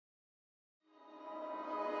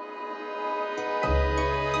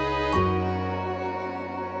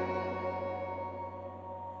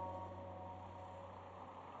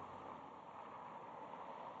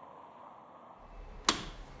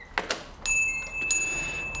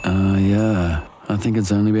Yeah. I think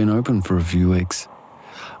it's only been open for a few weeks.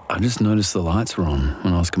 I just noticed the lights were on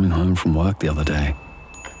when I was coming home from work the other day.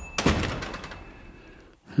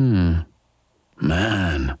 Man,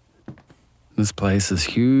 this place is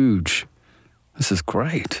huge. This is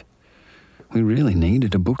great. We really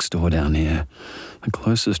needed a bookstore down here. The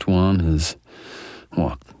closest one is,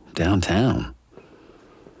 downtown?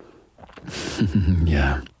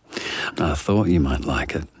 Yeah, I thought you might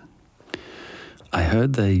like it. I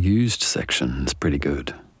heard their used section's pretty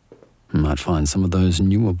good. You might find some of those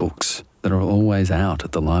newer books that are always out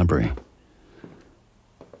at the library.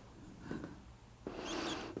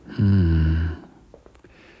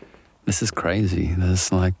 This is crazy.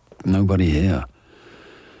 There's nobody here.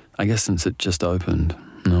 I guess since it just opened,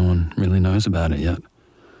 no one really knows about it yet.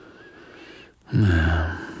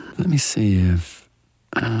 Let me see if...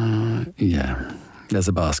 yeah, there's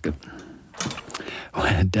a basket.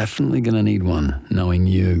 We're definitely going to need one, knowing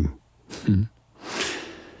you.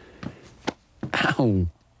 Ow!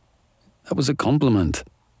 That was a compliment.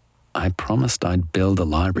 I promised I'd build a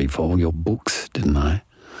library for all your books, didn't I?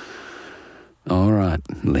 All right,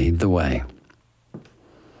 lead the way.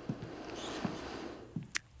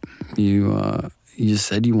 You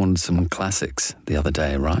said you wanted some classics the other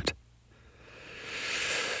day, right?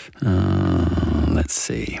 Let's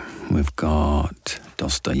see. We've got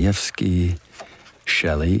Dostoevsky,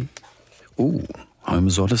 Shelley. Ooh,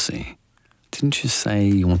 Homer's Odyssey. Didn't you say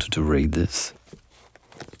you wanted to read this?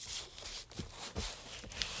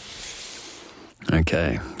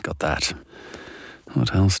 Okay, got that.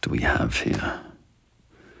 What else do we have here?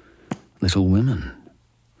 Little Women.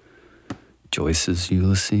 Joyce's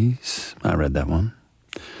Ulysses. I read that one.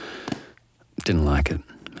 Didn't like it.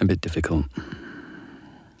 A bit difficult.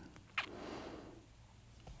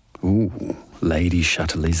 Ooh, Lady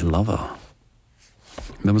Chatterley's Lover.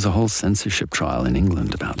 There was a whole censorship trial in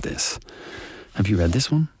England about this. Have you read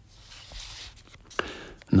this one?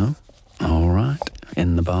 No? All right.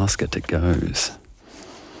 In the basket it goes.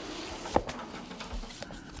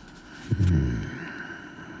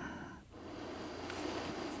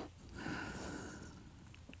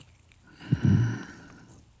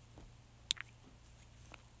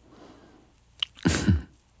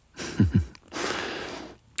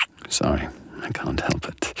 Sorry, I can't help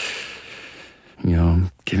it. You're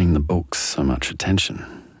giving the books so much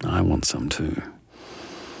attention. I want some too.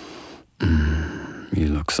 You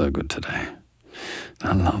look so good today.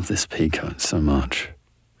 I love this peacoat so much.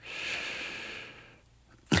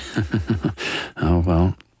 Oh,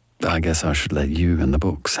 well, I guess I should let you and the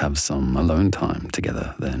books have some alone time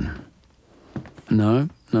together then. No,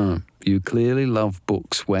 you clearly love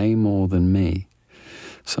books way more than me.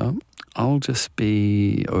 So I'll just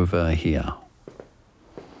be over here.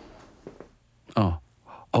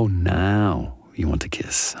 Oh, now you want to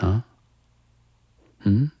kiss, huh?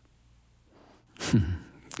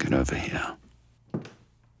 Get over here.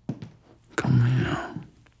 Come here.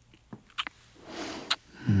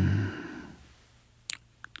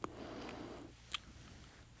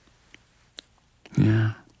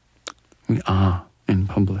 Yeah, we are in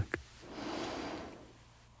public.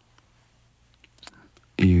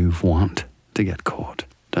 You want to get caught,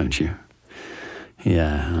 don't you?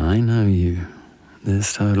 Yeah, I know you.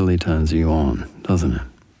 This totally turns you on, doesn't it?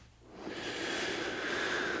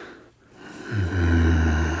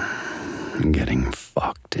 Getting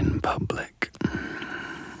fucked in public.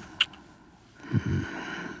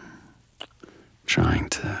 Trying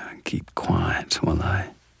to keep quiet while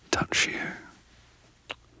I touch you.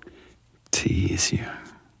 Tease you.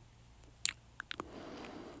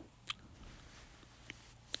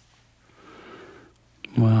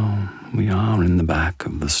 Well, we are in the back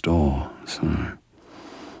of the store, so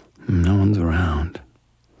no one's around.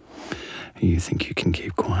 You think you can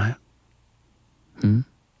keep quiet?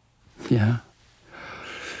 Yeah?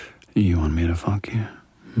 You want me to fuck you?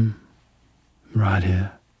 Right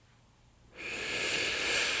here.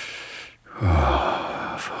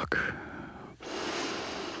 Oh, fuck.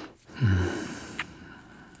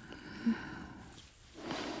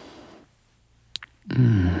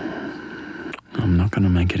 I'm not going to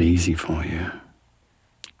make it easy for you.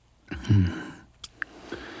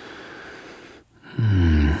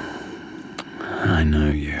 I know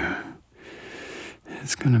you.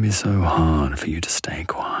 It's going to be so hard for you to stay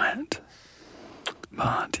quiet.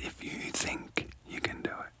 But if you think you can do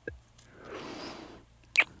it,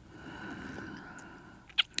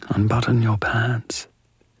 unbutton your pants.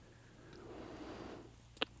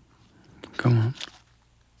 Go on.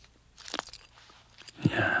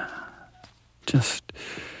 Yeah. Just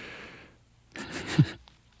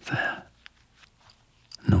there.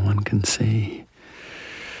 No one can see.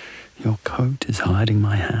 Your coat is hiding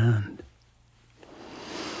my hand.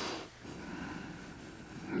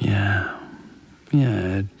 Yeah,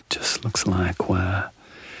 it just looks like we're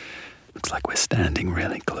standing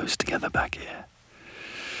really close together back here.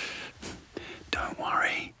 Don't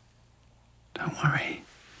worry.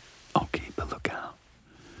 I'll keep a lookout.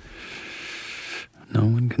 No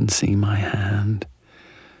one can see my hand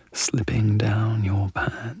slipping down your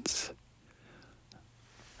pants,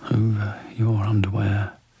 over your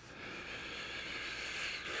underwear.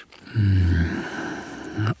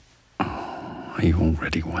 Are you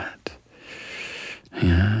already wet?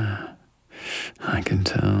 Yeah, I can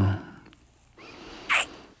tell.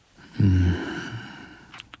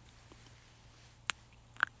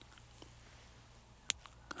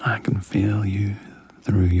 I can feel you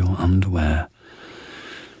through your underwear.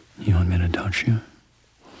 You want me to touch you?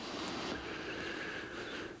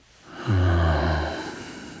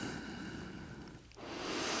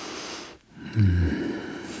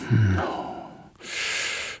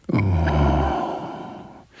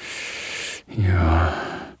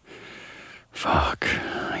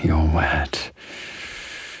 You're wet.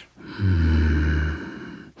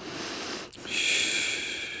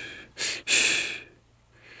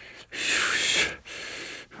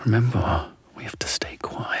 Remember, we have to stay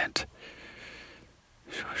quiet.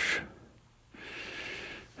 Shush.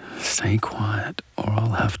 Stay quiet, or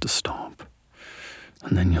I'll have to stop.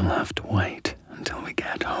 And then you'll have to wait until we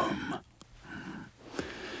get home.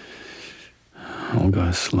 I'll go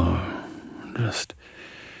slow, just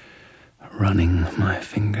running my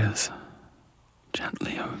fingers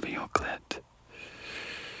gently over your clit.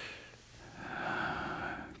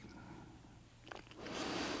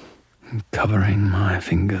 Covering my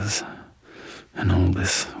fingers in all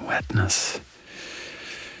this wetness.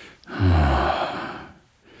 Oh.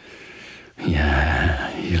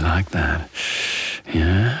 Yeah, you like that?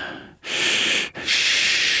 Yeah?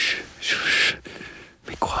 Shh.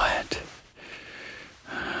 Be quiet.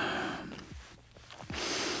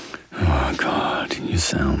 Oh, God, you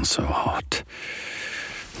sound so hot.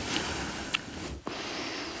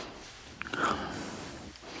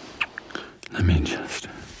 Let me just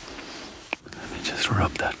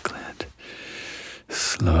rub that clit.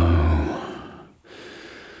 Slow.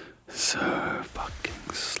 So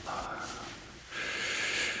fucking slow.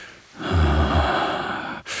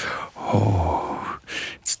 Oh,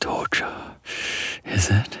 it's torture. Is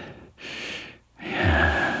it?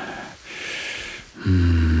 Yeah.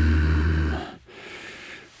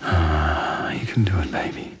 You can do it,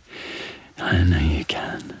 baby. I know you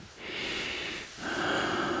can.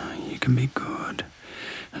 You can be good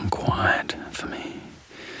and quiet for me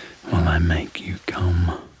while I make you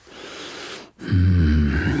come.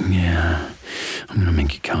 Yeah, I'm gonna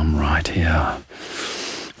make you come right here.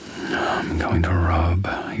 I'm going to rub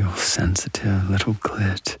your sensitive little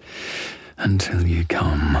clit until you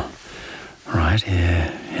come right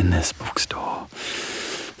here in this bookstore.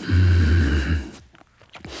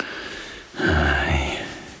 Hey,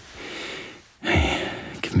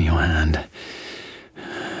 give me your hand.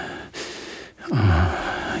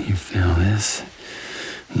 You feel this?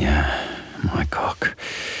 Yeah, my cock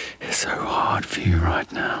is so hard for you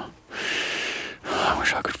right now. I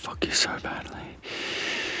wish I could fuck you so badly.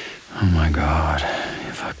 Oh my God,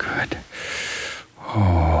 if I could.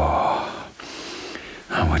 Oh,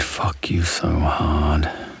 I would fuck you so hard.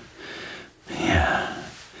 Yeah,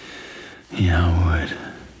 I would.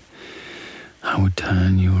 I would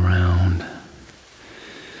turn you around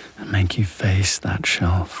and make you face that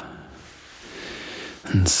shelf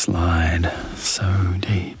and slide so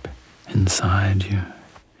deep inside you.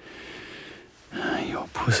 Your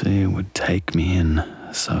pussy would take me in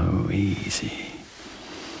so easy.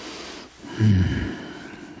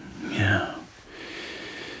 Yeah.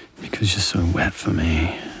 Because you're so wet for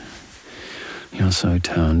me. You're so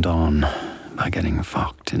turned on by getting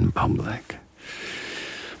fucked in public.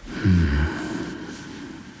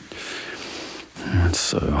 It's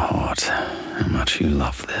so hot how much you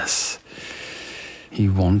love this.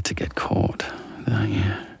 You want to get caught, don't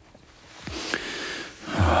you?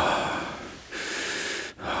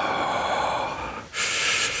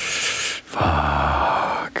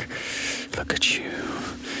 Fuck. Look at you.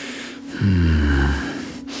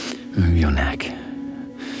 Move your neck.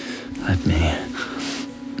 Let me.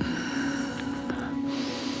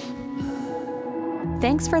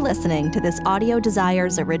 Thanks for listening to this Audio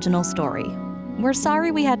Desires original story. We're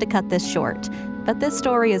sorry we had to cut this short, but this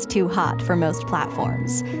story is too hot for most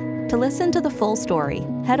platforms. To listen to the full story,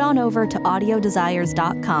 head on over to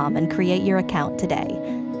audiodesires.com and create your account today.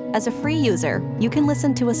 As a free user, you can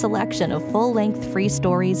listen to a selection of full-length free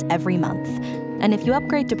stories every month. And if you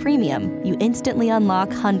upgrade to Premium, you instantly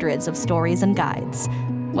unlock hundreds of stories and guides.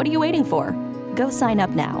 What are you waiting for? Go sign up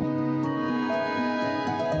now.